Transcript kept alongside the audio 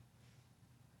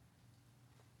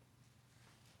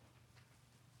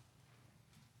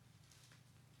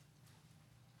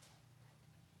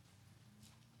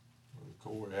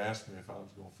Corey asked me if I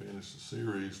was going to finish the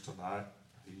series tonight.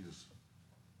 He's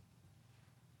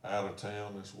out of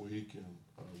town this week and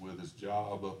with his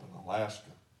job up in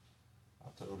Alaska. I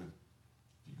told him,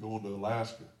 if you're going to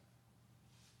Alaska,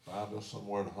 find us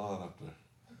somewhere to hunt up there.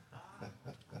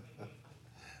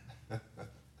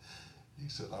 He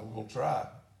said, I'm going to try.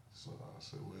 So I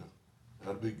said, well,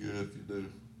 that'd be good if you do.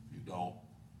 If you don't,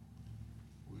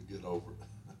 we'll get over it.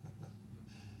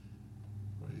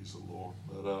 Praise the Lord.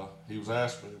 But he was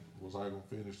asking me, was I going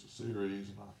to finish the series?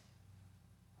 And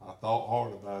I thought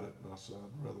hard about it, and I said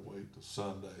I'd rather wait till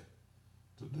Sunday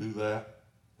to do that.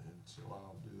 And so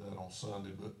I'll do that on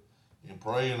Sunday. But in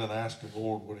praying and asking the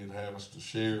Lord what he'd have us to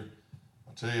share,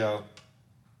 I tell you,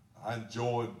 I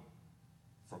enjoyed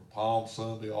from Palm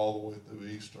Sunday all the way through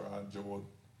Easter. I enjoyed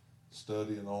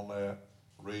studying on that,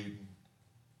 reading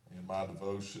in my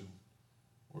devotion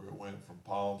where it went from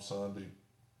Palm Sunday.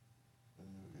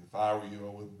 If I were you, I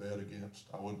wouldn't bet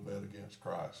against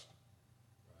Christ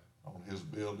on his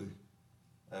ability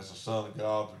as the Son of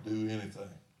God to do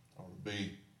anything or to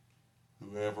be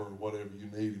whoever or whatever you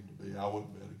need him to be. I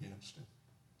wouldn't bet against him.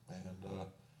 And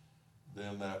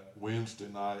then that Wednesday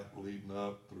night leading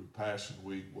up through Passion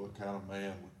Week, what kind of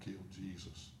man would kill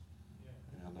Jesus?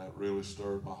 Yeah. And that really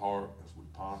stirred my heart as we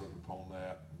pondered upon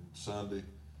that. And Sunday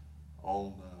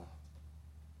on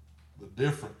the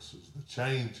differences, the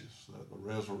changes that the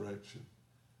resurrection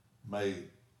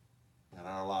made in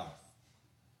our life.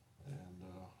 And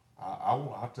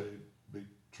I tell you, to be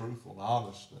truthful and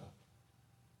honest,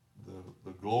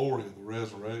 the glory of the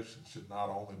resurrection should not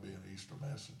only be an Easter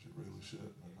message, it really should.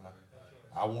 And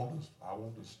I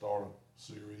wanted to start a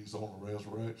series on the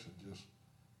resurrection, just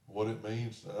what it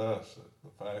means to us, the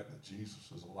fact that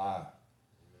Jesus is alive.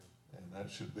 And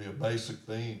that should be a basic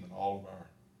theme in all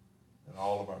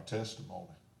of our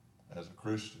testimony as a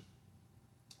Christian.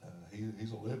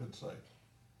 He's a living Savior.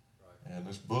 Right. And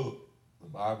this book, the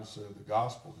Bible said the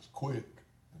gospel is quick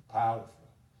and powerful.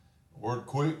 The word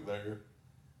quick there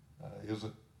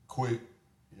isn't quick,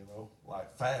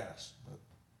 like fast, but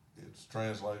it's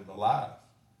translated alive.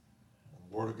 And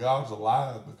the Word of God's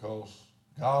alive because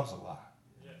God's alive.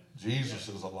 Yeah. Jesus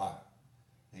is alive.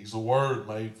 He's the Word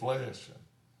made flesh.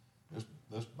 And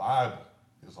this Bible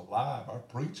is alive. Our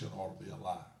preaching ought to be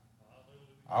alive.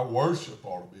 Our worship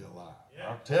ought to be alive. Yeah.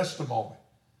 Our testimony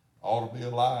ought to be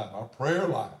alive. Our prayer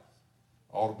life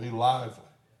ought to be lively.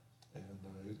 And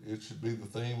it should be the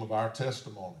theme of our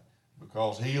testimony.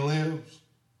 Because he lives,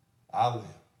 I live.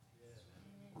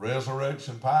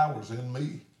 Resurrection power is in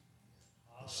me.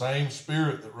 The same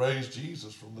Spirit that raised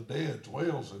Jesus from the dead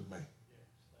dwells in me.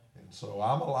 And so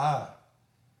I'm alive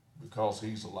because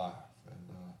he's alive. And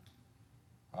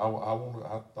I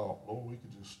thought, Lord, we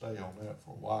could just stay on that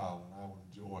for a while, and I would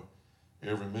enjoy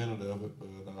every minute of it. But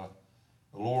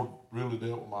the Lord really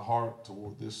dealt with my heart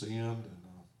toward this end, and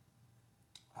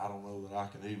I don't know that I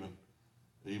can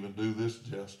even do this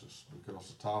justice because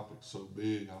the topic's so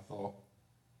big. I thought,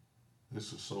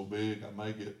 this is so big, I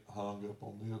may get hung up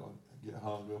on this. I get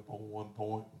hung up on one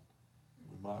point, and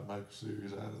we might make a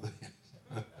series out of this.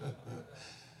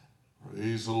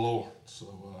 Praise the Lord.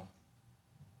 So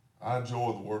I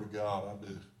enjoy the Word of God. I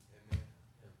do. Amen.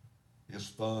 It's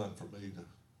fun for me to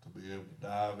be able to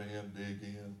dive in, dig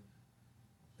in,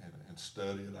 and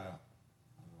study it out.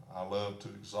 I love to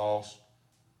exhaust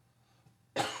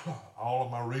all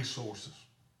of my resources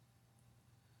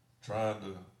trying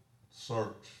to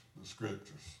search the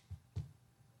Scriptures.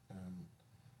 And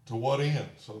to what end?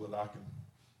 So that I can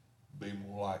be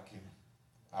more like him.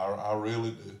 I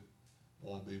really do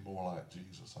want to be more like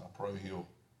Jesus. I pray he'll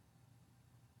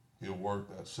work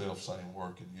that self-same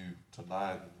work in you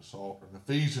tonight in this altar. In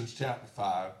Ephesians chapter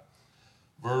 5,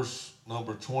 verse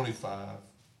number 25,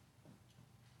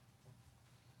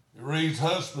 it reads,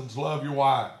 "Husbands, love your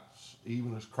wives,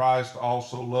 even as Christ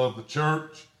also loved the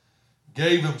church,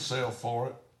 gave himself for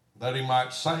it, that he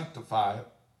might sanctify it,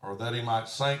 or that he might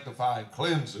sanctify and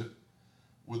cleanse it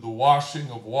with the washing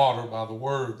of water by the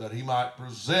word, that he might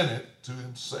present it to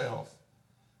himself,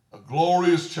 a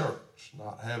glorious church,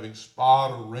 not having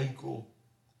spot or wrinkle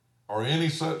or any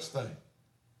such thing,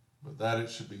 but that it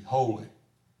should be holy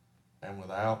and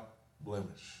without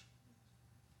blemish."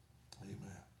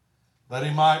 Amen. That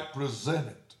he might present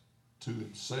it to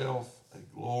himself, a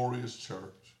glorious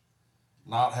church,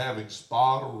 not having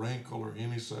spot or wrinkle or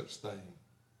any such thing,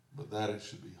 but that it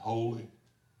should be holy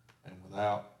and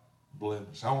without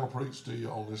blemish. I want to preach to you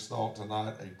on this thought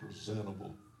tonight, a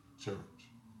presentable church.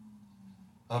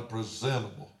 A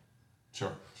presentable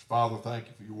church. Father, thank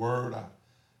you for your word.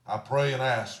 I pray and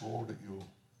ask, Lord, that you'll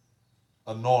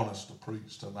anoint us to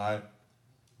preach tonight.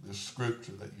 this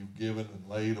scripture that you've given and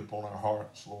laid upon our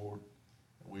hearts, Lord,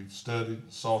 and we've studied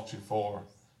and sought you for.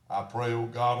 I pray, oh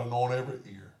God, anoint every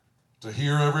ear, to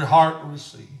hear every heart to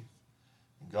receive.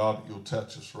 And God, you'll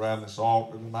touch us around this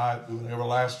altar tonight, do an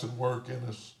everlasting work in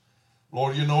us.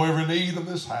 Lord, you know every need in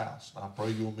this house, and I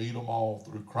pray you'll meet them all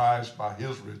through Christ by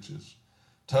his riches.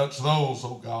 Touch those,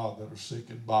 oh God, that are sick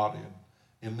in body and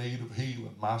in need of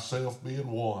healing, myself being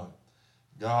one.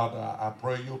 God, I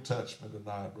pray you'll touch me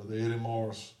tonight. Brother Eddie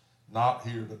Morris, not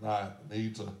here tonight,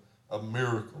 needs a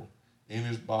miracle in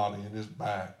his body, in his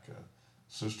back.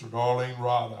 Sister Darlene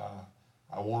Rod,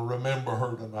 I want to remember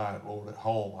her tonight, Lord, at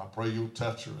home. I pray you'll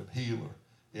touch her and heal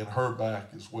her in her back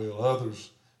as well. Others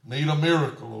need a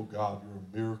miracle, oh God. You're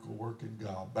a miracle-working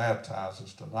God. Baptize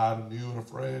us tonight anew and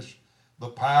afresh. The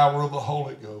power of the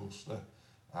Holy Ghost.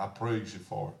 I praise you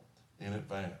for it in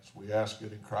advance. We ask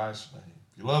it in Christ's name.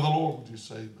 If you love the Lord, would you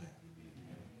say amen?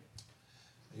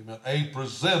 Amen. A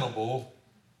presentable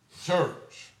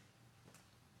church.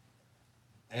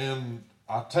 And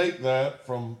I take that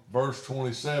from verse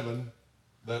 27,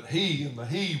 that he, and the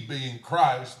he being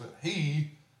Christ, that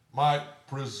he might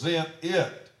present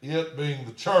it being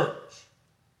the church,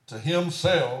 to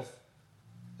himself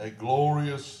a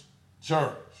glorious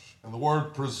church. And the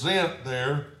word present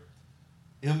there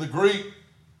in the Greek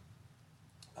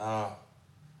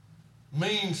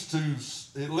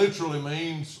it literally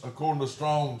means, according to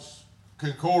Strong's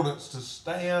Concordance, to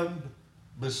stand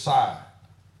beside.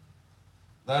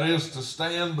 That is, to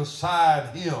stand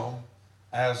beside him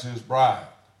as his bride.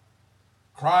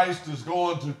 Christ is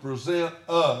going to present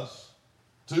us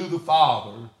to the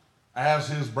Father as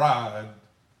his bride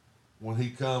when he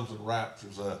comes and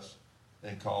raptures us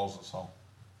and calls us home.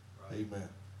 Right. Amen.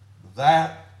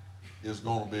 That is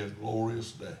going to be a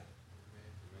glorious day.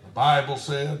 The Bible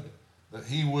said that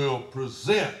he will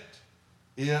present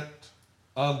it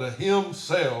unto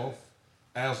himself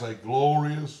as a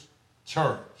glorious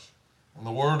church. And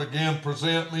the word again,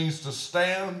 present, means to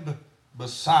stand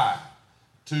beside,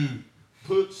 to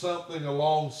put something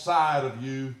alongside of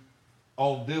you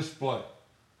on display,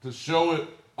 to show it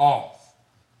off,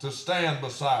 to stand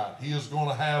beside. He is going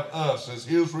to have us as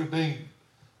his redeemed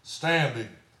standing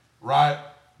right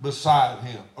beside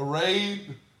him,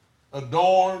 arrayed,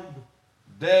 adorned,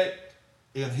 decked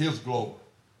in his glory.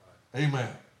 Amen.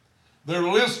 They're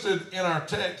listed in our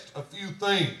text a few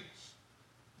things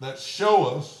that show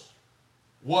us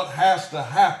what has to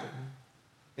happen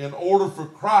in order for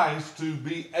Christ to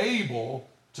be able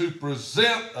to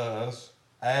present us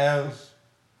as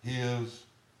his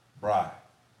bride.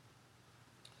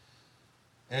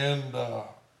 And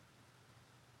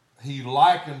he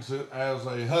likens it as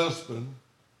a husband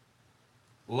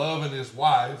loving his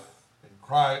wife,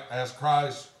 and as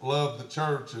Christ loved the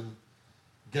church and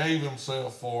gave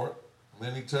himself for it. And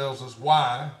then he tells us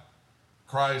why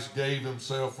Christ gave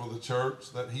himself for the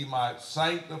church, that he might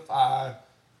sanctify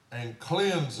and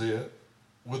cleanse it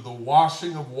with the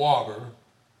washing of water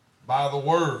by the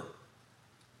word.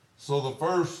 So the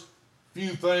first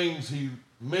few things he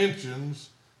mentions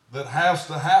that has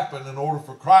to happen in order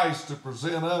for Christ to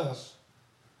present us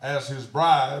as his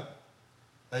bride,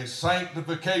 a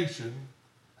sanctification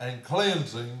and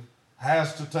cleansing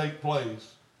has to take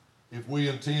place if we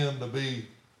intend to be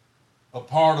a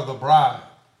part of the bride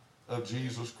of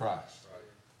Jesus Christ.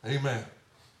 Right. Amen.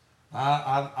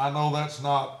 I know that's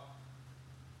not,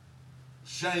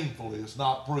 shamefully, it's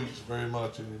not preached very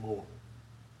much anymore. Right.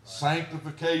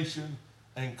 Sanctification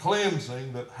and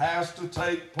cleansing that has to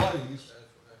take place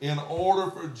in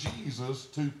order for Jesus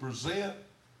to present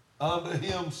unto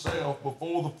himself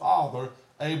before the Father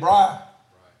a bride.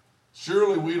 Right.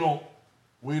 Surely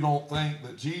we don't think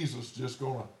that Jesus just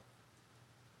going to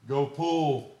go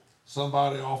pull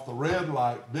somebody off the red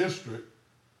light district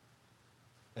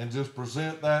and just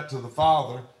present that to the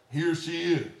Father. Here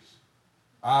she is.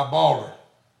 I bought her.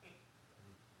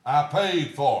 I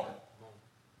paid for her.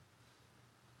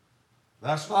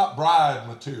 That's not bride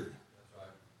material.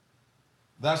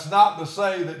 That's not to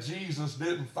say that Jesus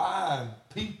didn't find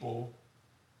people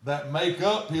that make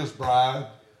up his bride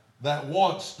that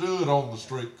once stood on the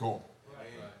street corner.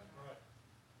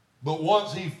 But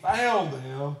once he found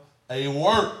them, a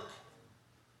work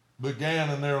began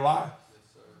in their life.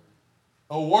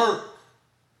 A work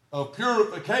of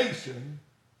purification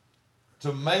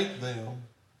to make them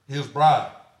his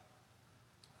bride.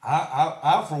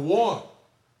 I for one,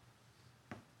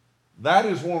 that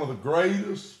is one of the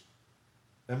greatest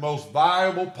and most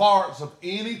valuable parts of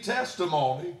any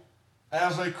testimony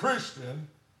as a Christian,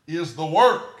 is the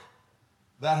work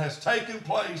that has taken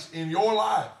place in your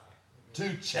life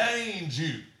to change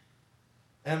you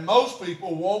And most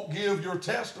people won't give your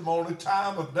testimony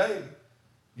time of day.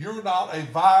 You're not a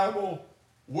viable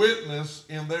witness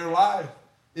in their life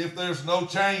if there's no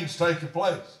change taking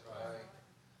place. Right.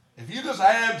 If you just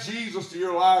add Jesus to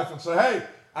your life and say, hey,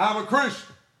 I'm a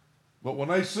Christian, but when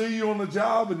they see you on the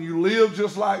job and you live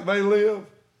just like they live,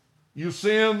 you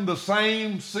sin the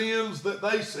same sins that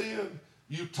they sin,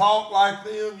 you talk like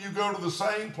them, you go to the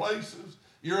same places,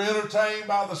 you're entertained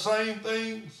by the same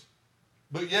things,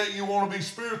 but yet you want to be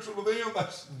spiritual to them,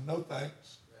 that's no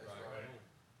thanks. Right.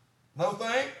 No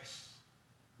thanks.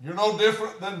 You're no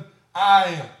different than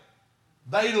I am.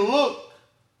 They look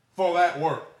for that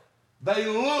work. They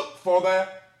look for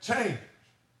that change.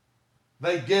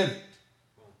 They get it.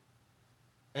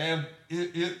 And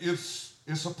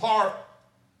it's a part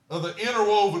of the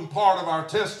interwoven part of our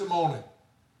testimony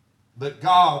that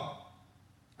God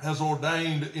has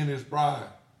ordained in his bride.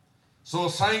 So a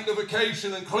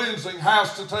sanctification and cleansing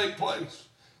has to take place.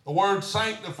 The word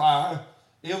sanctify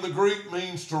in the Greek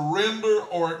means to render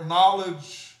or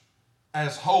acknowledge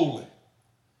as holy,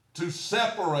 to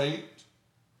separate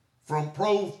from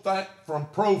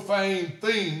profane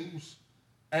things,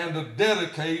 and to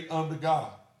dedicate unto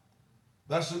God.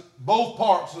 Both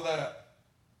parts of that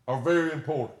are very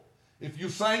important. If you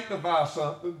sanctify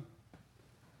something,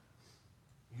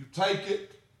 you take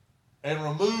it and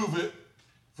remove it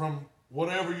from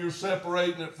whatever you're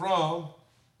separating it from,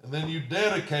 and then you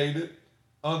dedicate it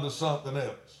unto something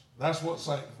else. That's what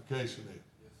sanctification is.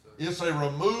 Yes, it's a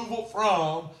removal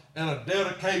from and a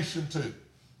dedication to.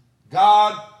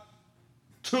 God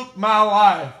took my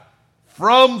life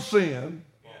from sin,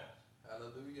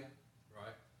 hallelujah,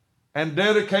 right, and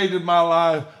dedicated my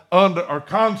life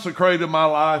consecrated my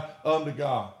life unto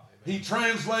God. Amen. He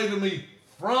translated me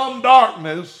from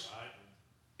darkness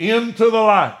into the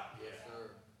light.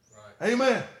 Right.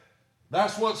 Amen.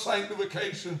 That's what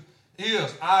sanctification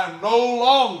is. I am no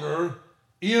longer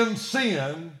in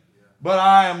sin, but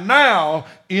I am now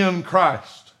in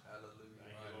Christ.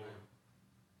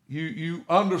 You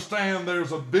understand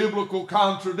there's a biblical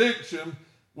contradiction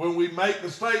when we make the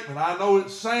statement. I know it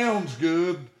sounds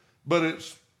good, but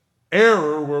it's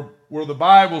error where the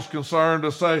Bible's concerned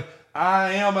to say,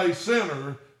 I am a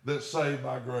sinner that's saved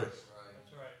by grace.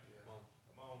 That's right.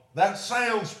 Come on. That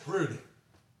sounds pretty.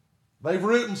 They've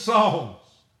written songs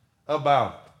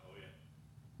about it. Oh, yeah.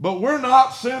 But we're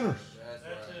not sinners.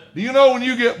 That's right. Do you know when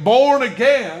you get born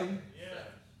again,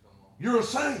 you're a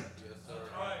saint? Yes, sir.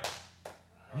 Right.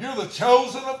 You're the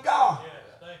chosen of God. Yes,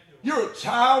 thank you. You're a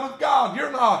child of God.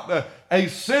 You're not a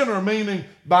sinner, meaning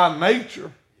by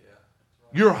nature.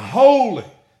 You're holy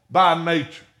by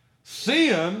nature.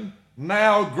 Sin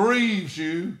now grieves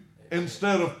you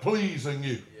instead of pleasing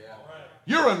you.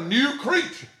 You're a new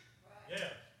creature.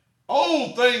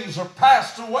 Old things are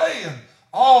passed away and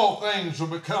all things will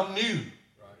become new.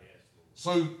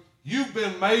 So you've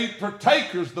been made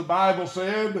partakers, the Bible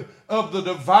said, of the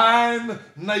divine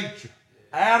nature.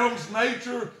 Adam's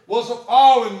nature was a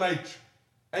fallen nature,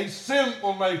 a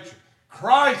sinful nature.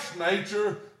 Christ's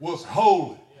nature was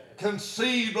holy,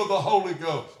 conceived of the Holy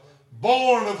Ghost,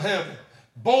 born of heaven,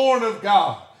 born of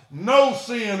God, no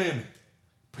sin in it,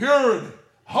 purity,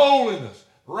 holiness,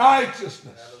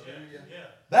 righteousness.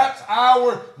 That's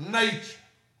our nature.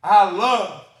 I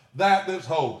love that that's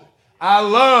holy. I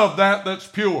love that that's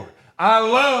pure. I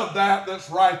love that that's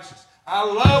righteous. I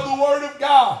love the Word of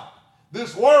God.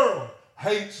 This world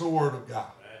hates the Word of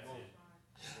God.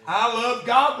 I love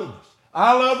godliness.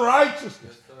 I love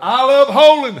righteousness. I love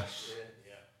holiness.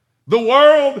 The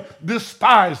world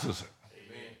despises it.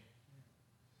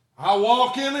 I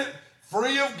walk in it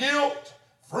free of guilt,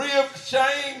 free of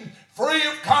shame, free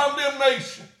of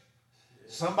condemnation.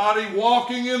 Somebody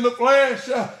walking in the flesh,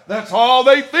 that's all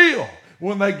they feel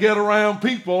when they get around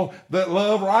people that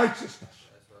love righteousness,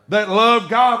 that love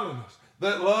godliness,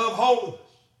 that love holiness.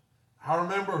 I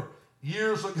remember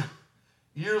years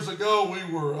ago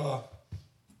we were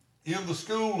in the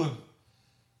school, and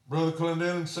Brother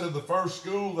Clendenin said the first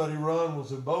school that he run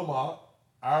was in Beaumont.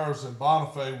 Ours in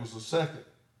Bonifay was the second.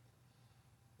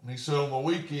 And he said on the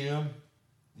weekend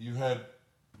you had,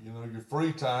 your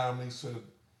free time. He said,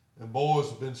 and boys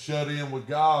have been shut in with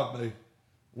God. They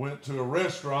went to a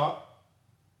restaurant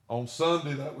on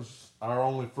Sunday. That was our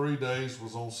only free days,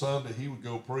 was on Sunday. He would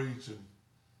go preach, and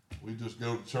we'd just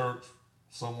go to church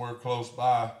somewhere close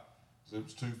by, because it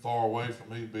was too far away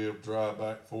for me to be able to drive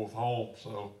back and forth home.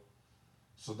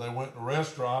 So they went to a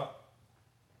restaurant.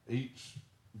 Each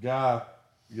guy,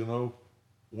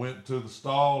 went to the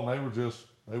stall, and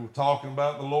they were talking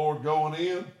about the Lord going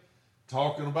in,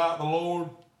 talking about the Lord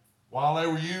while they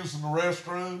were using the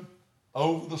restroom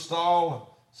over the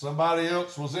stall, somebody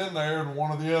else was in there in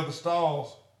one of the other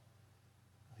stalls.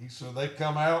 He said they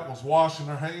come out, was washing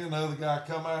their hand. The other guy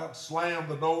come out, slammed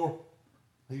the door.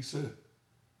 He said,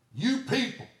 you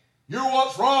people, you're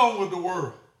what's wrong with the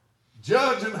world,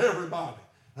 judging everybody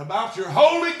about your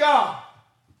holy God.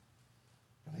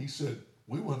 And he said,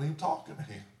 we weren't even talking to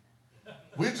him.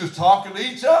 We're just talking to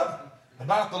each other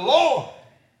about the Lord,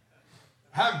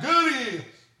 how good he is,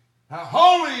 how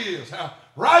holy he is, how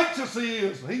righteous he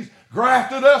is. And he's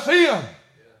grafted us in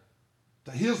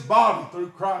to his body through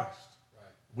Christ.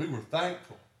 We were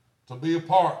thankful to be a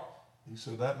part. He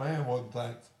said that man wasn't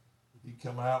thankful. He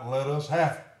come out and let us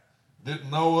have it.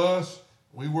 Didn't know us.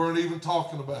 We weren't even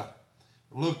talking about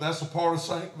it. Look, that's a part of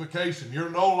sanctification. You're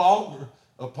no longer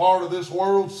a part of this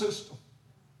world system.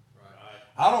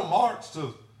 I don't march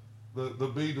to the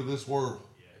beat of this world.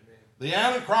 The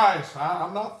Antichrist,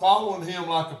 I'm not following him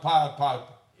like a Pied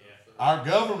Piper. Our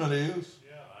government is.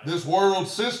 This world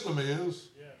system is.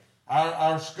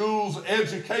 Our schools'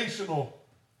 educational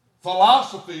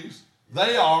philosophies,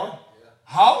 they are.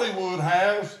 Hollywood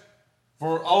has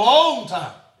for a long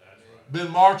time been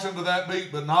marching to that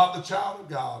beat, but not the child of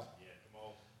God.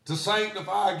 To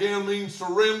sanctify again means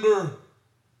surrender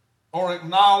or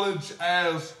acknowledge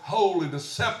as holy, to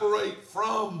separate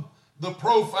from the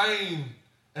profane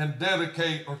and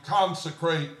dedicate or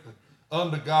consecrate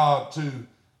unto God, to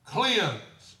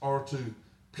cleanse or to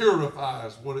purify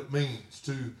is what it means,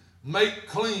 to make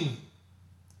clean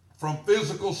from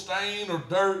physical stain or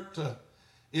dirt.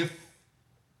 If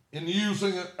in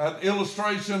using an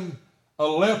illustration, a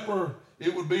leper,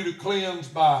 it would be to cleanse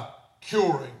by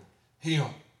curing him,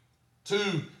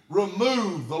 to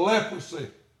remove the leprosy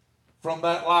from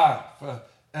that life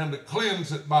and to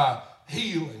cleanse it by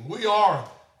healing. We are,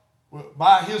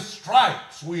 by his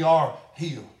stripes, we are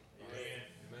healed.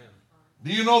 Amen.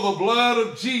 Do you know the blood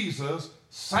of Jesus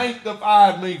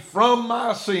sanctified me from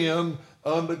my sin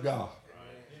unto God?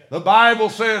 The Bible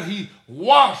said he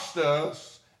washed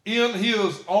us in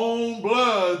his own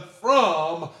blood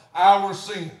from our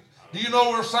sins. Do you know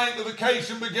where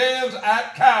sanctification begins?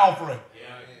 At Calvary.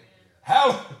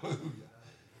 Hallelujah.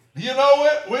 Do you know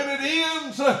it? When it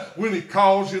ends, when he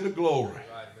calls you to glory.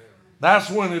 That's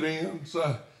when it ends.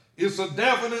 It's a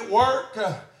definite work.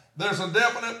 There's a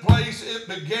definite place it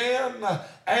began,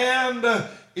 and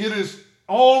it is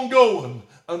ongoing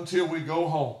until we go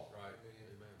home.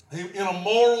 In a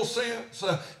moral sense,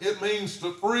 it means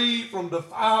to free from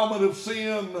defilement of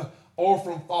sin or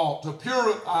from fault, to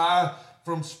purify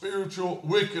from spiritual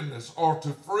wickedness, or to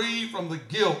free from the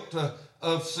guilt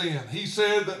of sin. He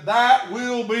said that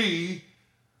will be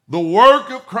the work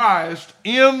of Christ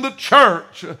in the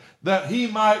church, that he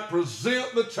might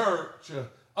present the church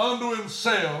unto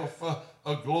himself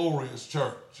a glorious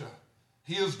church.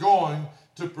 He is going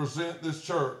to present this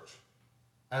church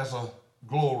as a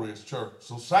glorious church.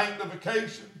 So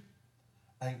sanctification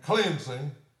and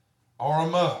cleansing are a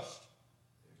must.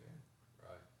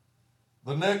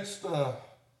 The next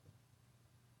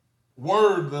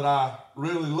word that I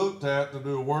really looked at to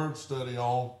do a word study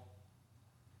on,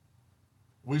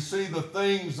 we see the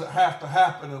things that have to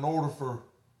happen in order for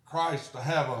Christ to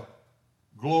have a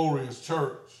glorious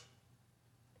church.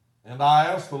 And I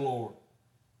asked the Lord,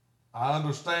 I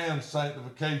understand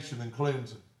sanctification and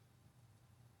cleansing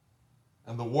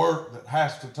and the work that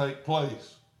has to take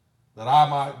place that I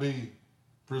might be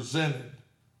presented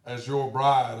as your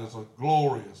bride, as a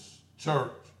glorious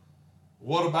church.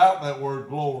 What about that word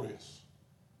glorious?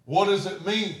 What does it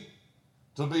mean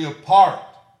to be a part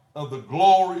of the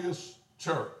glorious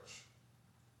church?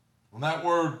 And that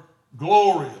word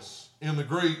glorious in the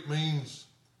Greek means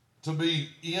to be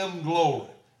in glory.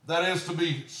 That is, to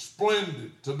be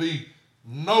splendid, to be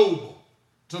noble,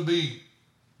 to be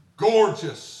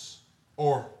gorgeous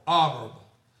or honorable.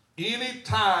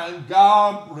 Anytime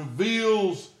God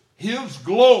reveals his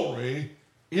glory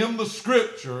in the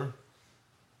scripture,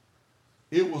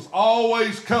 it was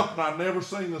always accompanied. I've never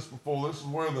seen this before.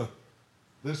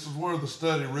 This is where the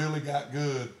study really got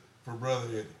good for Brother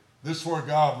Eddie. This is where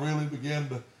God really began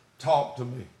to talk to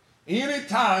me.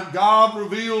 Anytime God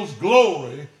reveals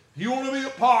glory, if you want to be a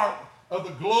part of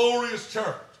the glorious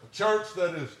church, a church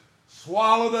that is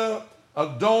swallowed up,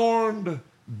 adorned,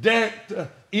 decked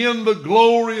in the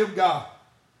glory of God.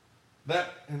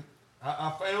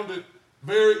 I found it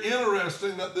very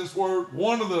interesting that this word,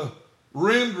 one of the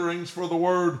renderings for the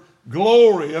word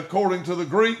glory, according to the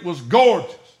Greek, was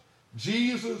gorgeous.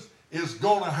 Jesus is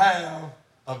going to have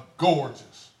a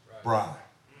gorgeous bride.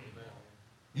 Amen.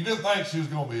 You didn't think she was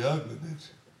going to be ugly, did you?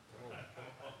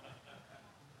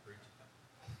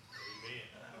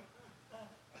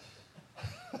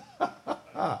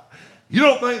 You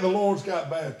don't think the Lord's got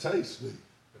bad taste, do you?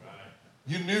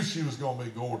 You knew she was going to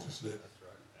be gorgeous, didn't you? That's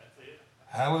right. That's it.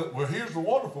 Hallelujah. Well, here's the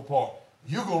wonderful part.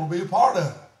 You're going to be a part of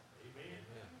it. Amen.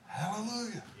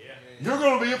 Hallelujah. Yeah. You're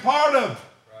going to be a part of it.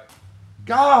 Right.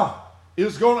 God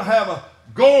is going to have a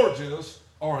gorgeous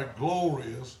or a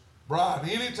glorious bride.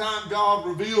 Anytime God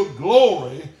revealed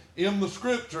glory in the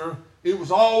scripture, it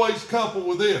was always coupled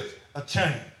with this, a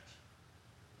change.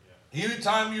 Yeah.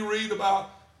 Anytime you read about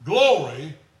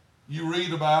glory, you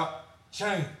read about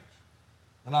change.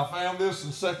 And I found this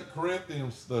in 2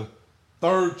 Corinthians, the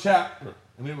 3rd chapter,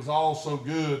 and it was all so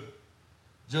good.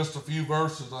 Just a few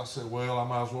verses, I said, well, I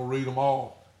might as well read them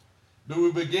all. Do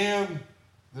we begin,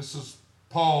 this is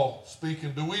Paul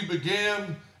speaking, do we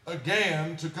begin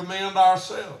again to commend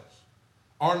ourselves?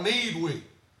 Or need we,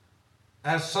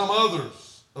 as some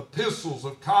others, epistles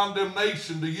of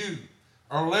condemnation to you,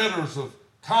 or letters of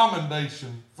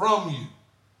commendation from you?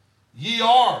 Ye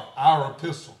are our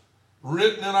epistle,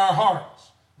 written in our hearts,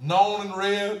 known and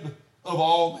read of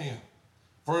all men.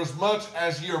 For as much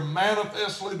as ye are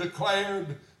manifestly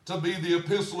declared to be the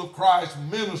epistle of Christ,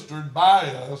 ministered by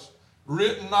us,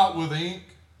 written not with ink,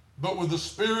 but with the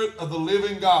Spirit of the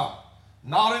living God,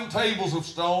 not in tables of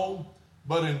stone,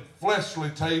 but in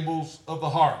fleshly tables of the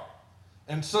heart.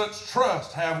 And such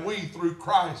trust have we through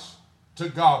Christ to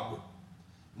Godward.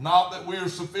 Not that we are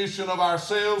sufficient of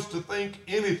ourselves to think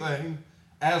anything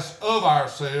as of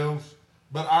ourselves,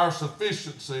 but our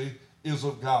sufficiency is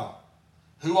of God,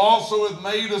 who also hath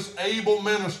made us able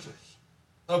ministers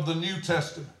of the New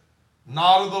Testament,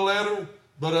 not of the letter,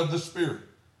 but of the Spirit.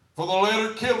 For the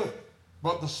letter killeth,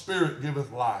 but the Spirit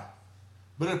giveth life.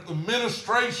 But if the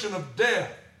ministration of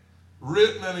death,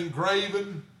 written and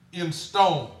engraven in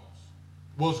stones,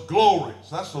 was glorious,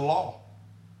 that's the law.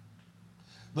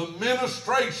 The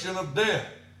ministration of death.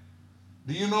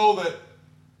 Do you know that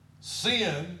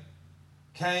sin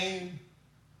came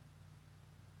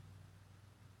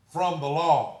from the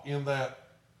law, in that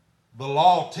the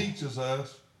law teaches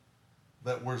us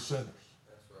that we're sinners?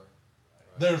 That's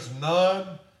right. There's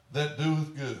none that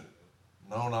doeth good,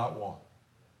 no, not one.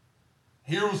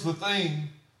 Here was the thing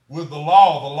with the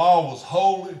law. The law was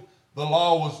holy, the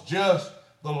law was just,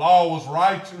 the law was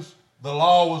righteous, the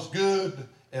law was good,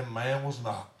 and man was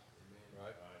not.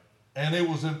 Right. And it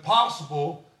was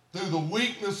impossible through the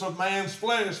weakness of man's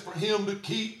flesh for him to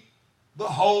keep the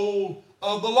whole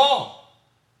of the law.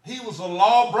 He was a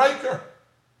lawbreaker.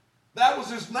 That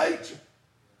was his nature,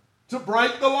 to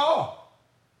break the law.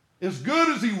 As good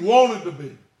as he wanted to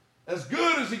be, as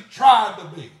good as he tried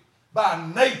to be, by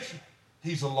nature,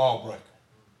 he's a lawbreaker.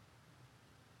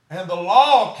 And the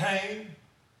law came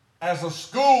as a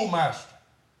schoolmaster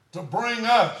to bring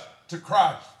us to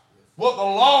Christ. What the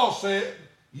law said,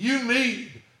 you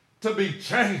need to be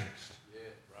changed. Yeah.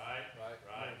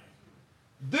 Right.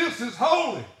 This is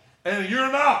holy, and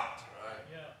you're not.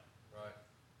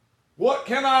 What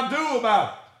can I do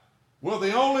about it? Well,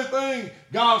 the only thing,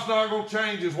 God's not going to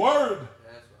change his word.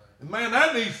 That's right. And man,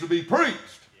 that needs to be preached.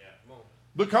 Yeah. Come on.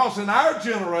 Because in our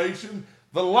generation,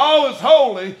 the law is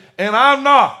holy and I'm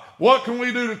not. What can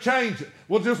we do to change it?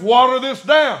 We'll just water this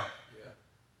down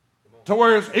to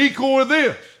where it's equal with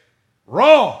this.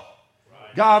 Wrong.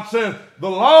 Right. God said the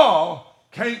law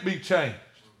can't be changed.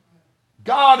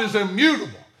 God is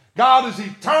immutable. God is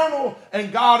eternal,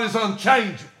 and God is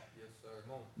unchangeable.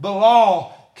 The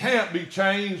law can't be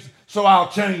changed, so I'll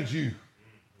change you.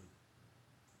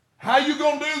 How you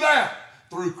going to do that?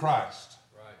 Through Christ.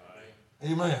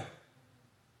 Right. Amen.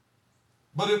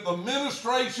 But if the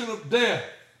ministration of death,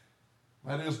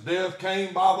 that is, death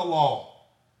came by the law,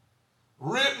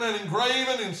 written and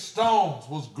engraven in stones,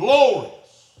 was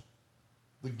glorious.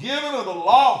 The giving of the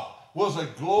law was a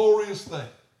glorious thing.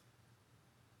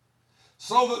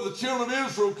 So that the children of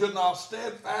Israel could not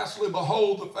steadfastly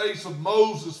behold the face of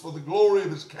Moses for the glory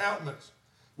of his countenance,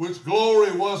 which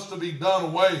glory was to be done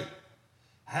away.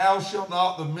 How shall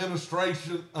not the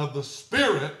ministration of the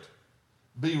Spirit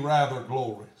be rather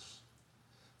glorious?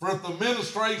 For if the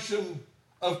ministration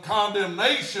of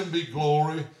condemnation be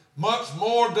glory, much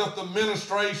more doth the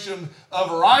ministration of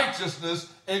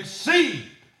righteousness exceed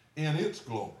in its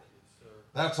glory.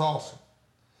 That's awesome.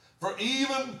 For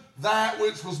even that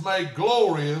which was made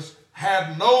glorious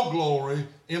had no glory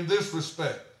in this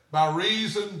respect, by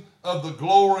reason of the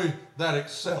glory that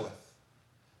excelleth.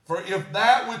 For if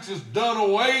that which is done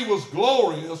away was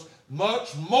glorious,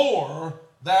 much more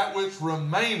that which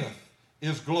remaineth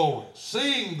is glorious.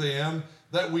 Seeing then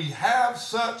that we have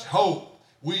such hope,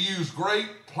 we use great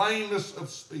plainness of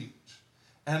speech,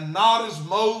 and not as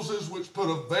Moses, which put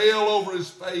a veil over his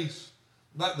face,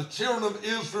 that the children of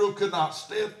Israel could not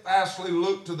steadfastly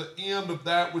look to the end of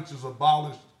that which is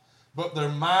abolished, but their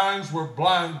minds were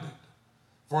blinded.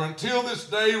 For until this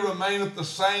day remaineth the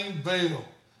same veil,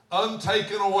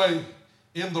 untaken away,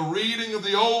 in the reading of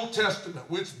the Old Testament,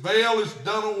 which veil is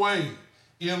done away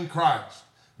in Christ.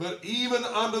 But even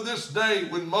unto this day,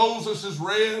 when Moses is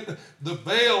read, the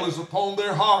veil is upon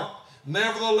their heart.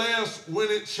 Nevertheless, when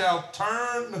it shall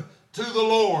turn to the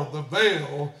Lord, the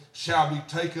veil shall be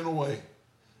taken away.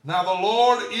 Now the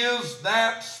Lord is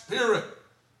that Spirit,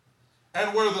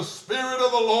 and where the Spirit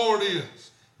of the Lord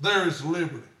is, there is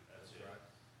liberty. That's right.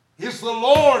 It's the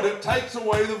Lord that takes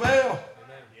away the veil.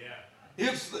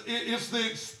 It's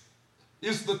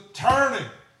the turning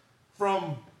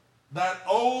from that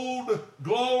old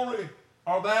glory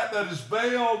or that is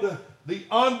veiled, the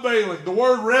unveiling. The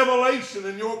word revelation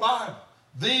in your Bible.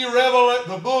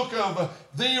 The book of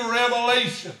the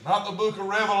Revelation, not the book of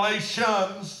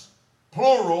Revelations,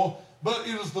 plural, but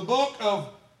it is the book of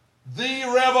the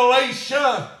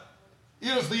revelation.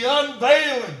 It is the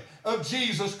unveiling of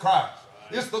Jesus Christ.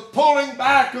 It's the pulling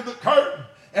back of the curtain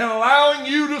and allowing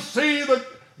you to see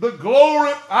the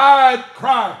glorified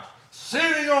Christ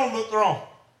sitting on the throne.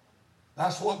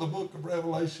 That's what the book of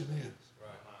Revelation is.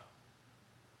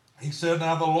 He said,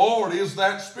 now the Lord is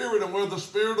that Spirit, and where the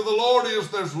Spirit of the Lord is,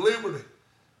 there's liberty.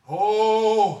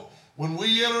 Oh, when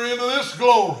we enter into this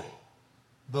glory,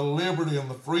 the liberty and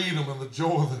the freedom and the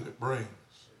joy that it brings.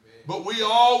 Amen. But we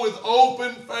all with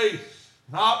open face,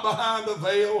 not behind a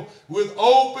veil, with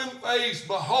open face,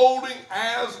 beholding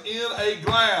as in a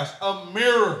glass, a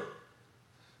mirror,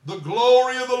 the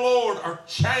glory of the Lord, are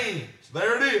changed.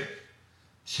 There it is.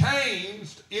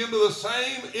 Changed into the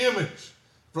same image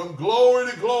from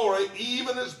glory to glory,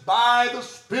 even as by the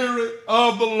Spirit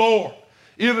of the Lord.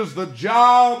 It is the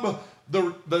job,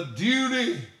 the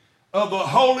duty of the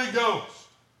Holy Ghost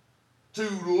to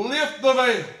lift the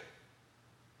veil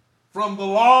from the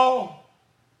law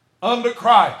under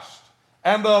Christ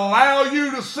and to allow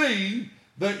you to see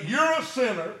that you're a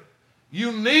sinner,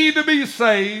 you need to be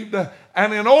saved,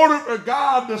 and in order for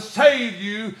God to save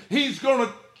you, He's going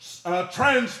to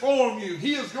transform you.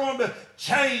 He is going to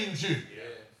change you. Yeah.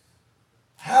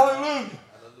 Hallelujah.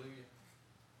 Hallelujah.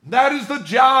 That is the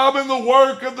job and the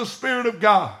work of the Spirit of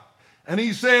God. And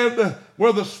he said,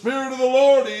 where the Spirit of the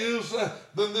Lord is,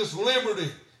 then this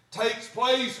liberty takes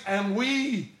place, and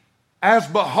we, as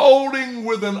beholding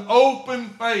with an open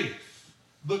face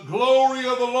the glory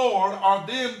of the Lord, are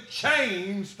then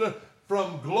changed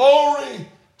from glory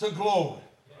to glory.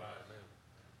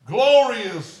 Glory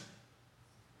is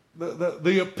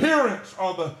the appearance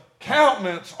or the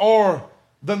countenance or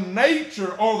the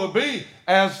nature or the being.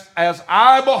 As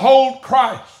I behold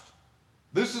Christ.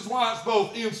 This is why it's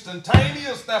both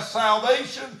instantaneous, that's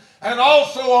salvation, and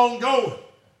also ongoing.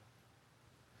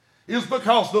 It's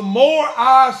because the more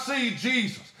I see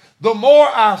Jesus, the more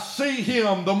I see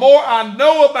Him, the more I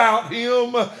know about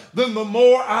Him, then the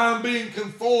more I'm being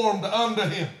conformed unto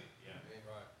Him. Yeah,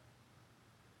 right.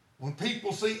 When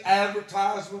people see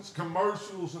advertisements,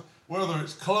 commercials, whether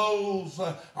it's clothes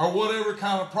or whatever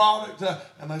kind of product,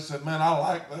 and they say, man, I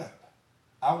like that.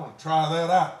 I want to try that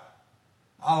out.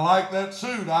 I like that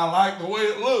suit. I like the way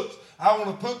it looks. I want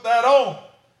to put that on.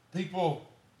 People,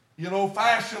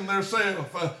 fashion themselves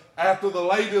after the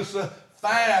latest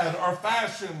fad or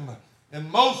fashion.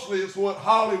 And mostly it's what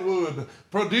Hollywood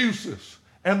produces.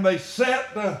 And they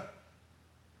set the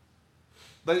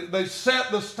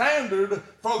standard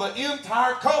for the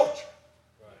entire culture.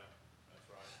 Right. That's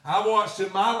right. I watched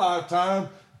in my lifetime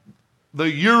the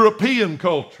European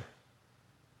culture,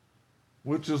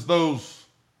 which is those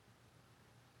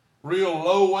real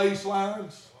low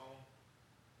waistlines.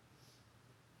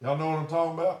 Y'all know what I'm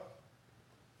talking about?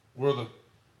 Where the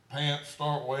pants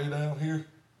start way down here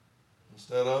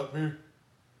instead of up here.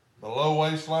 The low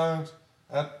waistlines,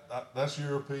 that's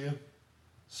European.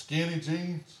 Skinny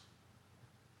jeans,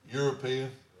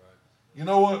 European. Right. You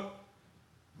know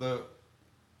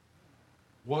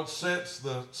what sets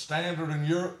the standard in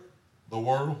Europe? The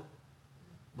world.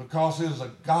 Because it is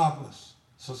a godless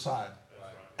society.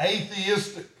 Right.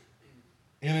 Atheistic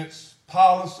in its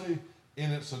policy,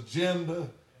 in its agenda,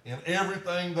 in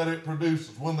everything that it produces.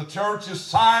 When the church is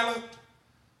silent,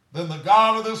 then the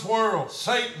god of this world,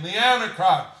 Satan, the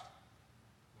Antichrist,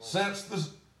 sets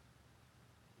this.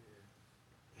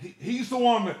 He's the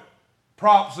one that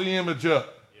props the image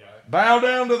up. Yeah. Bow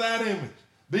down to that image.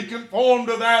 Be conformed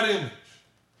to that image.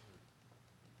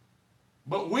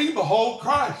 But we behold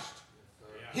Christ,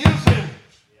 His image,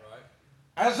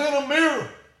 as in a mirror,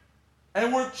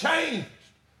 and we're changed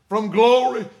from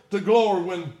glory to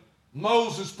glory.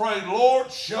 Moses prayed,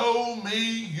 Lord, show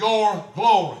me your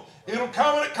glory. It'll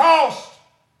come at a cost.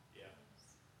 Yeah.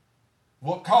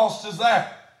 What cost is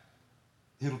that?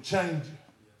 It'll change you.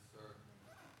 Yes,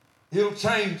 sir. It'll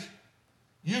change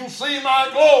you. You'll see my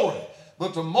glory.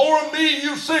 But the more of me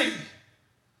you see,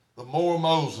 the more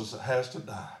Moses that has to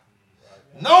die.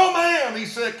 No man, he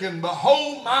said, can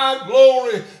behold my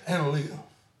glory and live.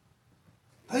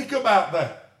 Think about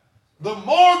that. The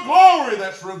more glory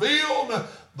that's revealed,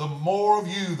 the more of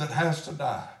you that has to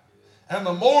die. And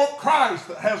the more of Christ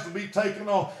that has to be taken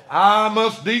on. I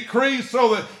must decrease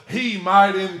so that he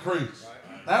might increase.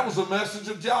 That was a message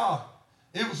of John.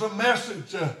 It was a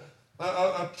message,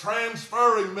 a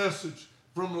transferring message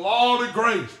from law to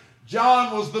grace.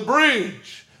 John was the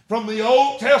bridge from the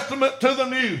Old Testament to the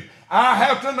New. I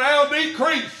have to now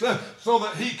decrease so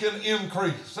that he can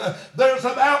increase. There's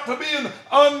about to be an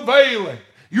unveiling.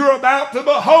 You're about to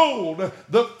behold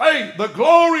the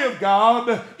glory of God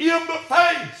in the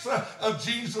face of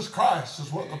Jesus Christ,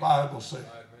 is what the Bible says.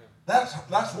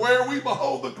 That's where we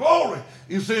behold the glory,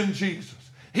 is in Jesus.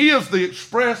 He is the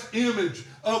express image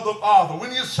of the Father.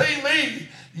 When you see me,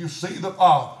 you see the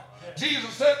Father. Jesus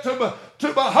said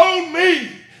to behold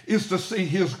me is to see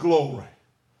his glory.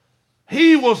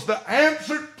 He was the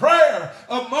answered prayer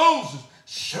of Moses.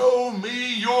 Show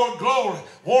me your glory.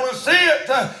 Want to see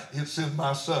it? It's in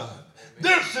my Son.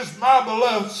 This is my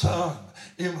beloved Son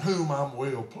in whom I'm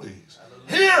well pleased.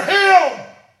 Hear him.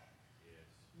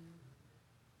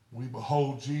 We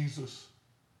behold Jesus.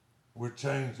 We're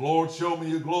changed. Lord, show me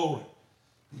your glory.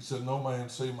 He said, no man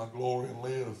see my glory and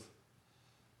live.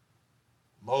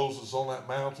 Moses on that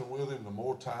mountain with him, the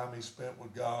more time he spent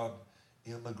with God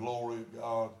in the glory of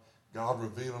God, God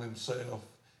revealing himself,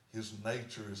 his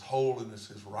nature, his holiness,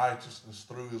 his righteousness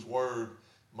through his word.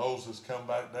 Moses come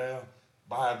back down.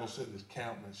 Bible said his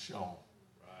countenance shone.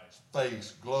 Right. His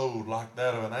face glowed like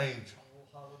that of an angel.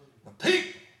 The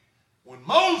people, when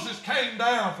Moses came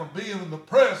down from being in the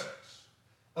presence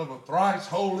of a thrice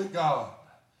holy God,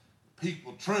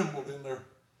 people trembled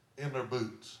in their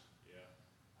boots.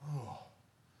 Yeah. Oh,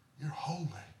 you're holy.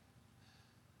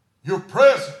 Your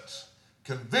presence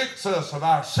convicts us of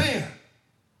our sin.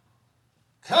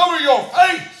 Cover your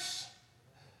face.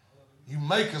 You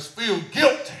make us feel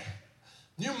guilty.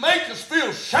 You make us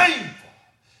feel shameful.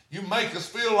 You make us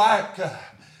feel like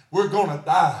we're going to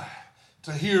die.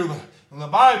 To hear the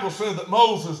Bible said that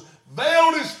Moses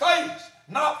veiled his face,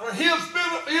 not for his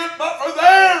benefit, but for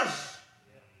theirs.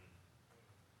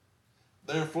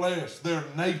 Their flesh, their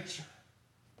nature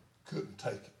couldn't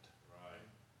take it.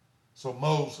 So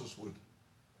Moses would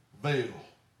veil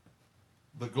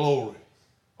the glory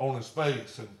on his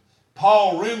face. And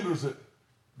Paul renders it,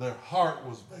 their heart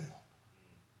was veiled.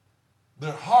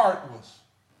 Their heart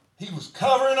he was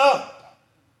covering up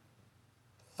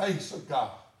the face of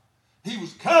God. He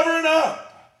was covering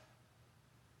up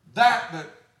that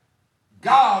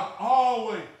God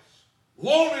always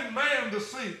wanted man to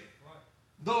see.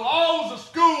 The laws of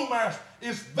schoolmaster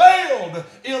is veiled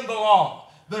in the law.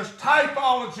 There's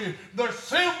typology, there's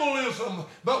symbolism,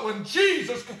 but when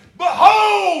Jesus,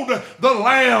 behold the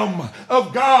Lamb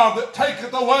of God that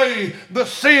taketh away the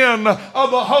sin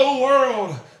of the whole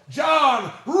world.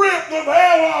 John ripped the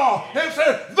veil off and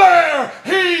said, there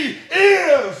he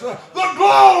is, the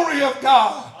glory of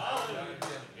God.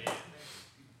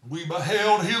 We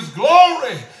beheld his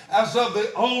glory as of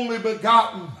the only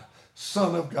begotten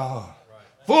Son of God,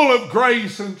 full of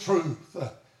grace and truth.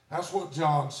 That's what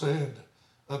John said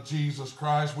of Jesus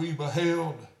Christ. We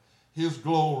beheld his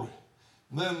glory.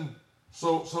 And then,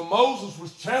 so Moses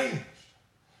was changed.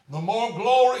 The more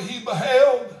glory he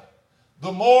beheld,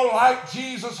 the more like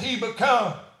Jesus he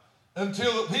become.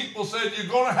 Until the people said,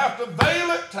 you're going to have to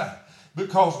veil it,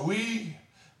 because we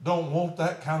don't want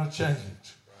that kind of change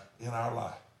in our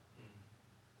life.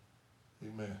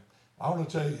 Amen. I want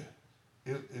to tell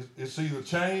you, it's either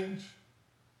change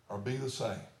or be the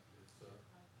same.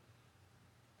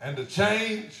 And to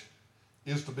change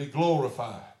is to be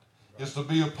glorified. Is to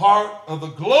be a part of the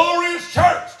glorious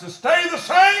church. To stay the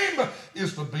same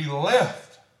is to be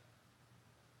left.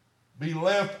 Be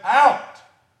left out.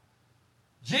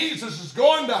 Jesus is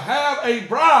going to have a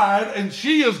bride, and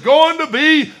she is going to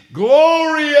be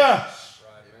glorious.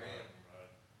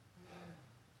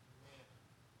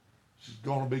 She's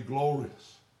going to be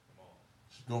glorious.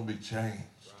 She's going to be changed.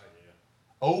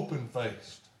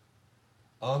 Open-faced.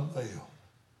 Unveiled.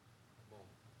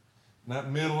 In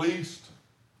that Middle East,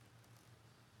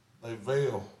 they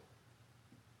veil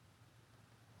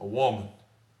a woman.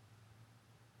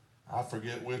 I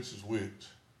forget which is which.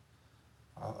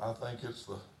 I think it's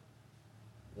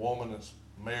woman that's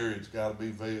married's got to be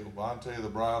veiled. Well, I tell you, the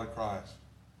bride of Christ,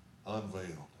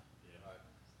 unveiled,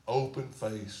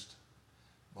 open-faced,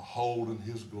 beholding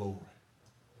his glory.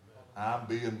 I'm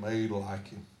being made like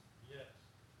him.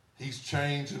 He's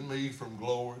changing me from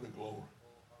glory to glory.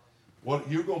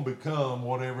 What you're going to become,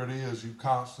 whatever it is you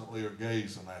constantly are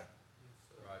gazing at.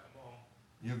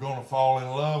 You're going to fall in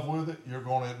love with it. You're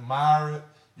going to admire it.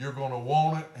 You're going to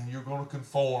want it, and you're going to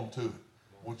conform to it.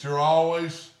 What you're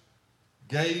always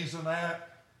gazing at,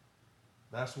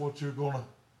 that's what you're going to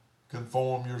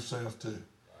conform yourself to.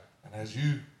 And as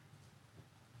you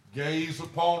gaze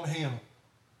upon him,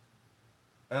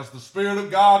 as the Spirit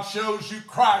of God shows you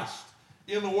Christ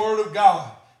in the Word of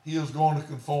God, he is going to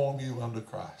conform you unto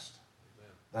Christ.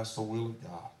 Amen. That's the will of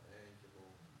God.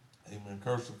 Amen.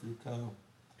 Kirsten, if you come.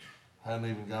 I hadn't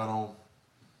even got on.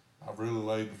 I've really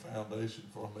laid the foundation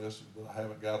for a message, but I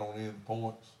haven't got on any of the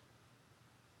points.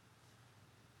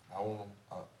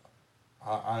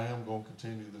 I am going to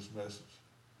continue this message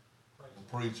and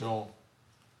preach on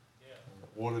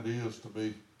what it is to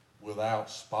be without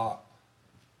spot,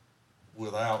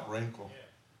 without wrinkle,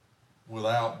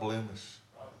 without blemish.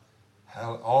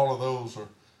 All of those are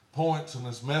points in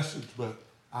this message, but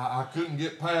I couldn't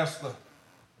get past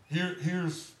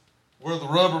here's where the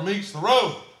rubber meets the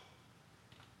road.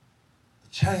 The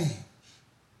change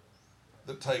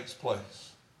that takes place.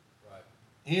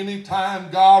 Anytime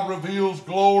God reveals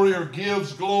glory or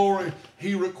gives glory,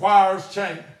 he requires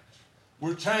change.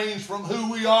 We're changed from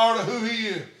who we are to who he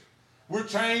is. We're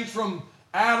changed from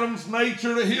Adam's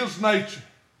nature to his nature.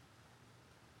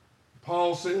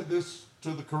 Paul said this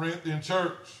to the Corinthian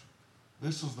church.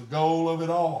 This is the goal of it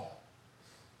all.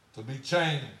 To be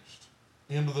changed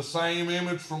into the same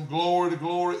image from glory to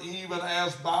glory, even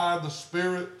as by the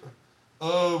Spirit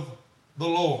of the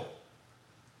Lord.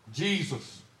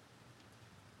 Jesus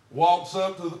walks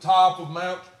up to the top of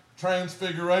Mount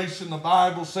Transfiguration. The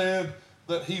Bible said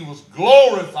that he was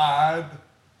glorified.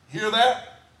 Hear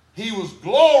that? He was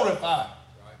glorified.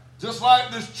 Right. Just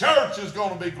like this church is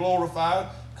going to be glorified,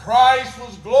 Christ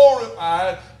was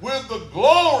glorified with the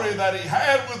glory that he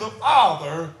had with the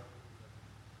Father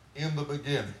in the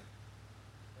beginning.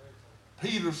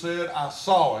 Peter said, I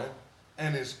saw him,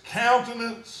 and his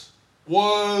countenance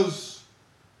was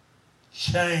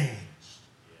changed.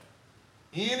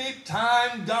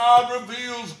 Anytime God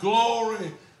reveals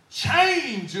glory,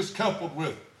 change is coupled with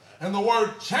it. And the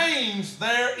word change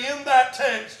there in that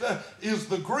text is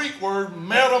the Greek word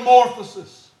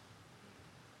metamorphosis.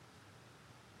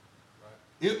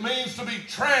 It means to be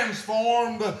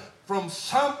transformed from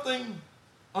something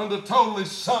unto totally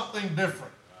something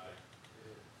different.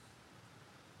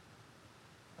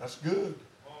 That's good.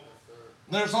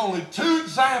 There's only two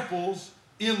examples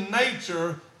in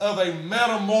nature of a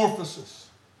metamorphosis.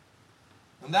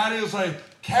 And that is a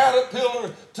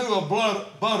caterpillar to a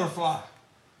butterfly.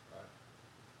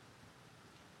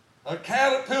 A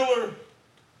caterpillar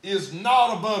is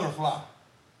not a butterfly.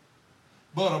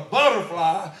 But a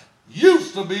butterfly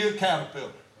used to be a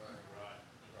caterpillar.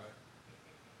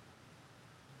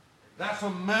 That's a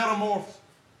metamorphosis.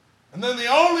 And then the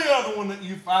only other one that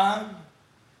you find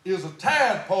is a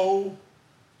tadpole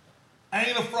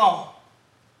ain't a frog.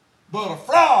 But a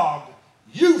frog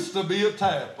used to be a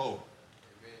tadpole.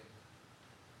 Amen.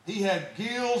 He had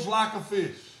gills like a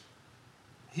fish.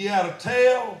 He had a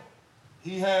tail.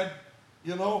 He had,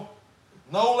 no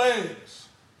legs.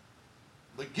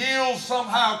 The gills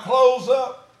somehow close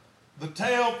up. The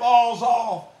tail falls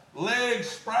off. Legs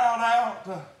sprout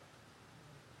out.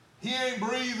 He ain't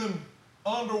breathing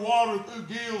underwater through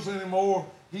gills anymore.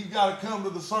 He's got to come to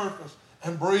the surface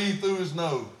and breathe through his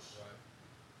nose.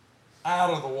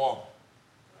 Out of the water.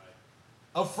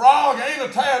 A frog ain't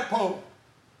a tadpole,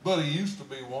 but he used to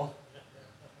be one.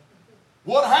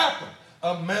 What happened?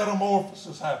 A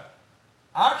metamorphosis happened.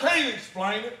 I can't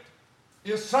explain it.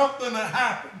 It's something that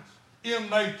happens in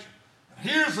nature.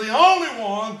 Here's the only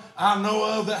one I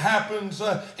know of that happens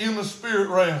in the spirit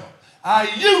realm.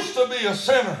 I used to be a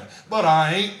sinner, but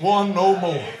I ain't one no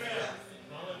more.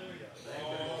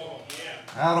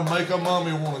 How to make a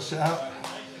mummy want to shout.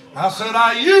 I said,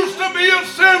 I used to be a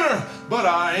sinner, but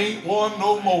I ain't one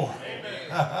no more.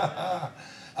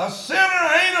 A sinner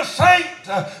ain't a saint,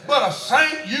 but a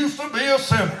saint used to be a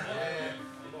sinner.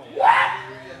 What?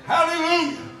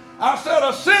 Hallelujah. I said,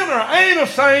 a sinner ain't a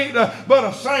saint, but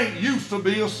a saint used to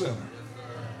be a sinner.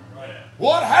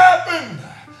 What happened?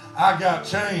 I got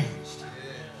changed.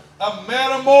 A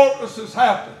metamorphosis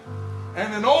happened.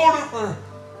 And in order for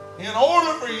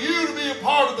you to be a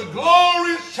part of the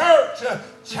glorious church,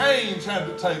 change had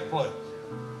to take place.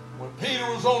 When Peter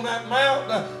was on that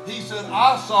mountain, he said,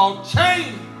 I saw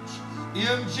change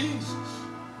in Jesus.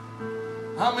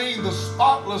 I mean, the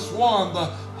spotless one, the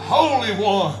holy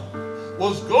one,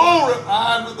 was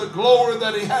glorified with the glory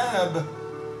that he had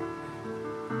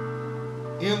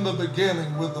in the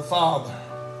beginning with the Father.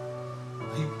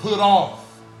 He put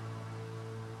off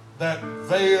that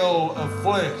veil of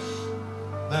flesh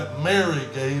that Mary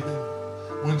gave him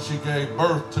when she gave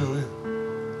birth to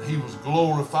him. He was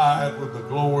glorified with the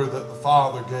glory that the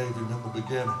Father gave him in the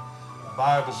beginning. The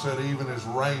Bible said even his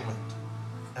raiment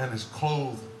and his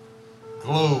clothing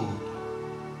glowed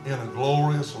in a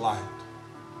glorious light.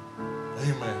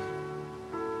 Amen.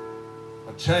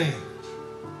 A change.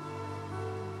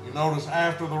 You notice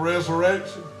after the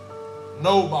resurrection,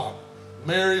 nobody.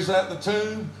 Mary's at the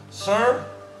tomb. Sir,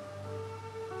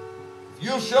 if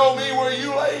you'll show me where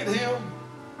you laid him,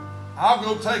 I'll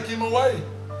go take him away.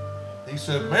 He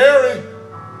said, Mary,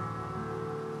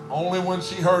 only when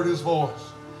she heard his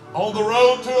voice. On the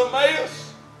road to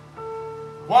Emmaus,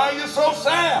 why are you so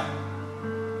sad?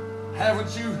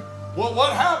 Haven't you,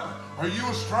 what happened? Are you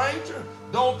a stranger?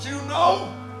 Don't you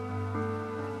know?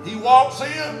 He walks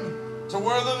in to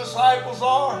where the disciples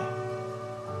are.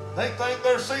 They think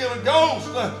they're seeing a ghost,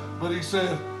 but he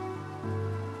said,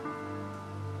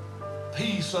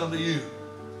 peace unto you.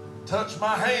 Touch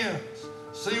my hands.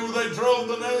 See where they drove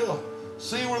the nail.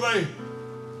 See where they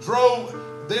drove.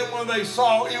 Then when they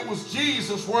saw it was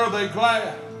Jesus, were they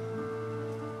glad?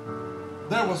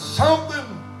 There was something,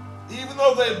 even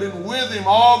though they had been with him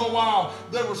all the while,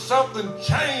 there was something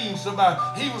changed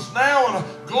about him. He was now in a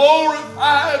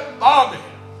glorified body.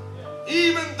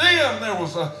 Even then there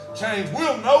was a change.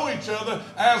 We'll know each other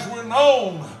as we're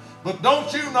known. But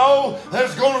don't you know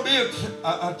there's going to be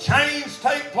a change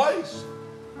take place?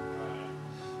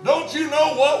 Don't you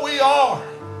know what we are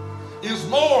is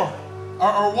more,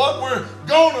 or what we're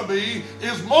going to be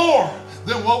is more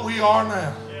than what we are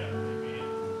now?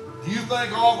 Do you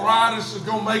think arthritis is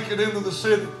going to make it into the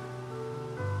city?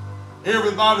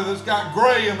 Everybody that's got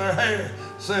gray in their hair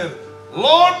said,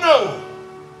 Lord, no.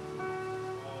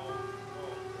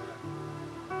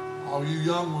 All you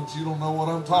young ones, you don't know what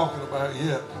I'm talking about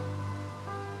yet.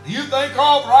 Do you think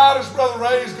arthritis, Brother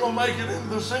Ray, is going to make it into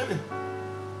the city?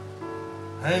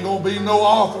 Ain't going to be no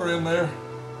author in there.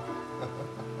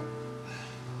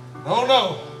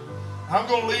 No. I'm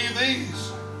going to leave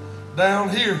these down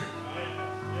here.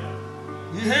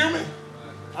 You hear me?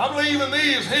 I'm leaving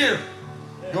these here.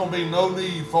 Going to be no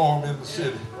need for them in the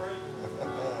city.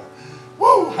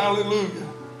 Woo, hallelujah.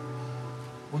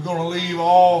 We're going to leave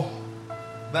all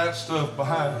that stuff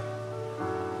behind.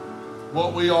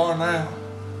 What we are now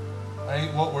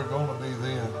ain't what we're going to be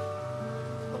then.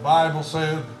 The Bible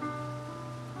said,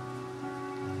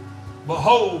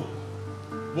 behold,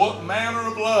 what manner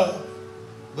of love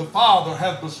the Father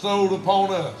hath bestowed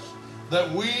upon us,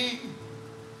 that we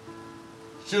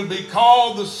should be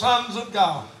called the sons of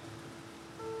God.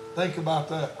 Think about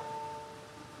that.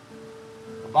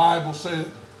 The Bible said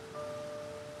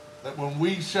that when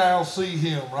we shall see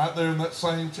him, right there in that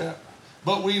same chapter,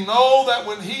 but we know that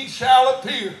when he shall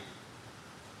appear,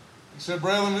 he said,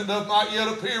 brethren, it doth not yet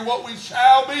appear what we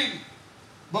shall be,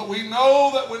 but we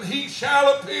know that when he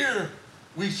shall appear,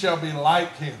 we shall be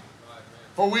like him.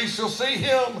 For we shall see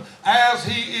him as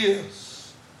he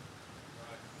is.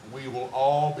 We will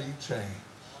all be changed.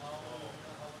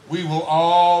 We will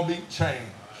all be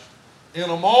changed. In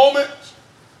a moment,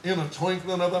 in a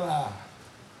twinkling of an eye.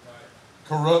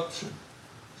 Corruption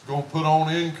is going to put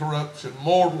on incorruption.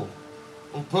 Mortal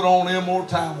will put on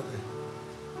immortality.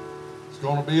 It's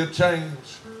going to be a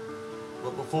change.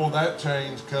 But before that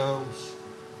change comes,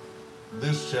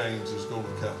 this change is going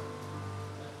to come.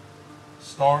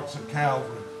 Starts at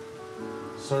Calvary.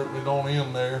 Certainly don't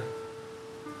end there.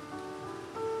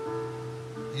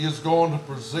 He is going to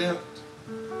present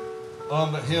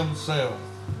unto himself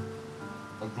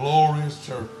a glorious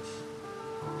church,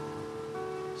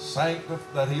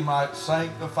 that he might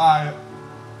sanctify it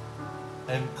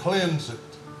and cleanse it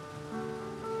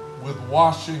with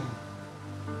washing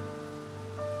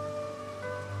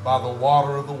by the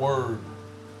water of the word,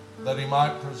 that he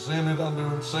might present it unto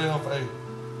himself a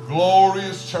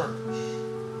glorious church,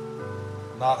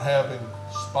 not having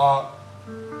spot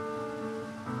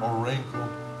or wrinkle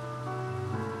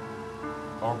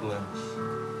or blemish.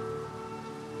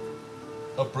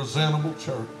 A presentable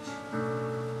church.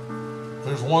 If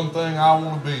there's one thing I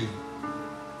want to be,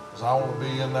 is I want to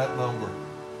be in that number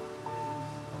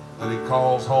that he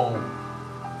calls home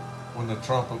when the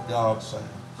trump of God sounds.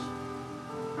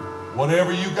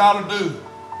 Whatever you got to do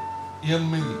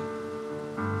in me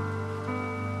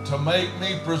to make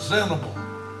me presentable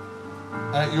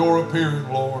at your appearing,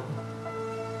 Lord,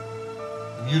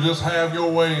 You just have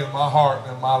your way in my heart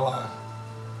and in my life.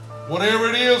 Whatever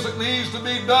it is that needs to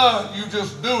be done, you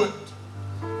just do it.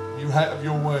 You have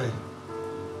your way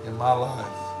in my life.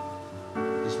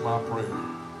 It's my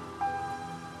prayer.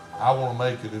 I want to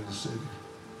make it in the city.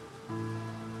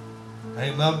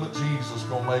 Ain't nothing but Jesus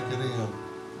going to make it in.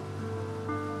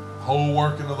 The whole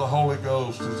working of the Holy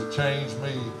Ghost is to change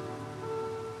me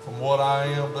from what I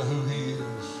am to who He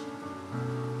is,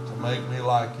 to make me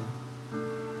like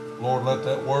Him. Lord, let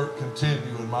that work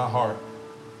continue in my heart,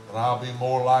 and I'll be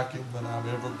more like Him than I've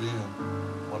ever been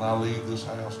when I leave this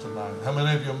house tonight. How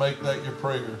many of you make that your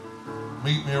prayer?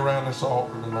 Meet me around this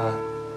altar tonight.